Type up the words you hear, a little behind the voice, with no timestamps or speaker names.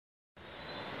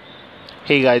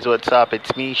Hey guys, what's up?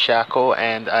 It's me, Shako,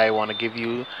 and I want to give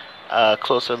you a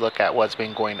closer look at what's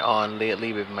been going on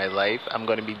lately with my life. I'm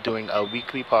going to be doing a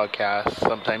weekly podcast,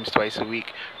 sometimes twice a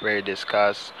week, where I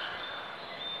discuss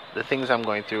the things I'm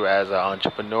going through as an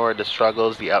entrepreneur, the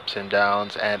struggles, the ups and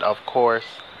downs, and of course,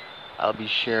 I'll be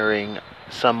sharing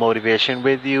some motivation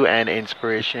with you and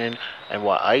inspiration and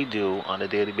what I do on a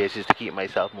daily basis to keep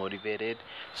myself motivated.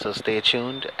 So stay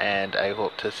tuned, and I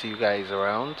hope to see you guys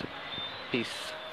around. Peace.